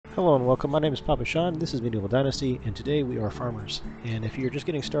Hello and welcome. My name is PapaSean. This is Medieval Dynasty, and today we are farmers. And if you're just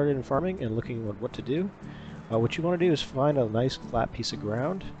getting started in farming and looking at what to do, what you want to do is find a nice flat piece of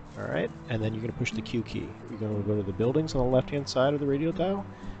ground, all right, and then you're going to push the Q key. You're going to go to the buildings on the left-hand side of the radio dial.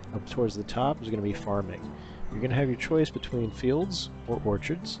 Up towards the top is going to be farming. You're going to have your choice between fields or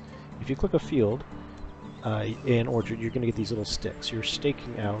orchards. If you click a field, in orchard, you're going to get these little sticks. You're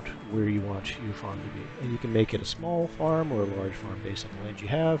staking out where you want your farm to be, and you can make it a small farm or a large farm based on the land you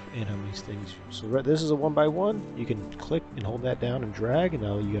have and how many things. So this is a 1x1. You can click and hold that down and drag, and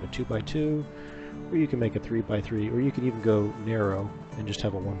now you got a 2x2, or you can make a 3x3, or you can even go narrow and just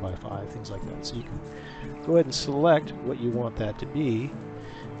have a 1x5, things like that. So you can go ahead and select what you want that to be.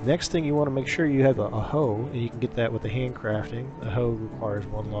 Next thing, you want to make sure you have a hoe, and you can get that with the handcrafting. A hoe requires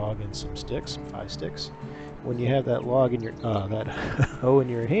 1 log and some sticks, 5 sticks. When you have that log in your that hoe in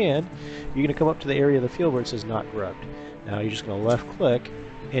your hand, you're going to come up to the area of the field where it says not grubbed. Now you're just going to left click,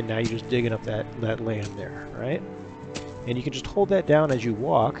 and now you're just digging up that land there, right? And you can just hold that down as you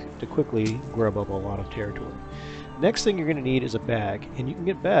walk to quickly grub up a lot of territory. Next thing you're going to need is a bag, and you can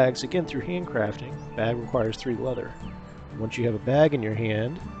get bags again through handcrafting. Bag requires 3 leather. Once you have a bag in your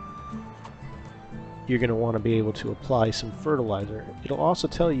hand, you're going to want to be able to apply some fertilizer. It'll also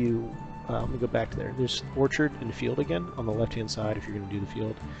tell you, let me go back to there. There's orchard and field again on the left hand side if you're going to do the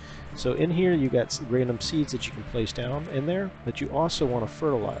field. So in here you got some random seeds that you can place down in there, but you also want to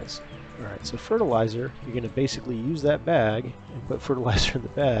fertilize. Alright, so fertilizer, you're going to basically use that bag and put fertilizer in the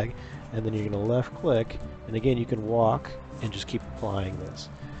bag, and then you're going to left click, and again you can walk and just keep applying this.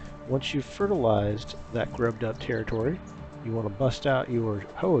 Once you've fertilized that grubbed up territory, you want to bust out your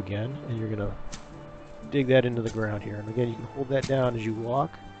hoe again, and you're going to dig that into the ground here. And again, you can hold that down as you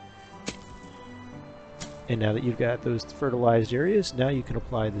walk. And now that you've got those fertilized areas, now you can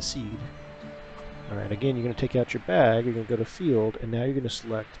apply the seed. Alright, again, you're going to take out your bag, you're going to go to field, and now you're going to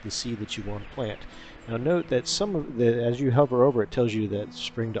select the seed that you want to plant. Now note that some of as you hover over, it tells you that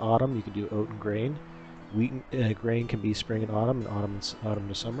spring to autumn, you can do oat and grain. Wheat and grain can be spring and autumn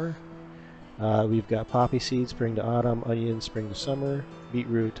to summer. We've got poppy seed, spring to autumn, onion, spring to summer,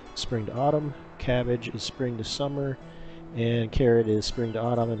 beetroot, spring to autumn, cabbage is spring to summer, and carrot is spring to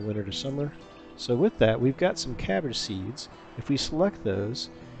autumn and winter to summer. So with that, we've got some cabbage seeds. If we select those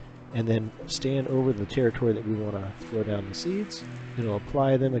and then stand over the territory that we want to throw down the seeds, it'll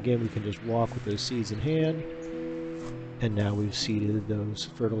apply them. Again, we can just walk with those seeds in hand, and now we've seeded those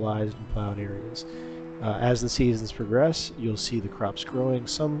fertilized and plowed areas. As the seasons progress, you'll see the crops growing.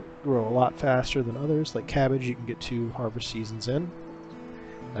 Some grow a lot faster than others, like cabbage you can get 2 harvest seasons in,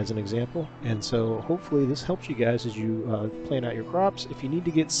 as an example. And so hopefully this helps you guys as you plan out your crops. If you need to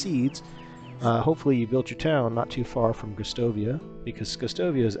get seeds, hopefully you built your town not too far from Gustovia, because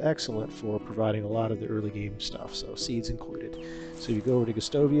Gustovia is excellent for providing a lot of the early game stuff, so seeds included. So you go over to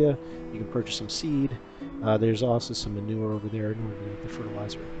Gustovia, you can purchase some seed. There's also some manure over there in order to make the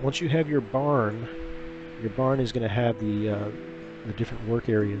fertilizer. Once you have your barn is going to have the different work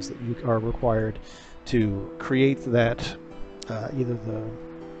areas that you are required to create that, either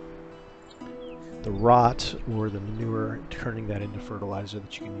the rot or the manure, turning that into fertilizer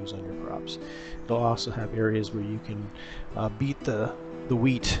that you can use on your crops. It'll also have areas where you can beat the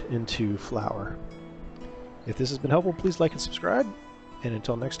wheat into flour. If this has been helpful, please like and subscribe, and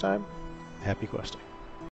until next time, happy questing.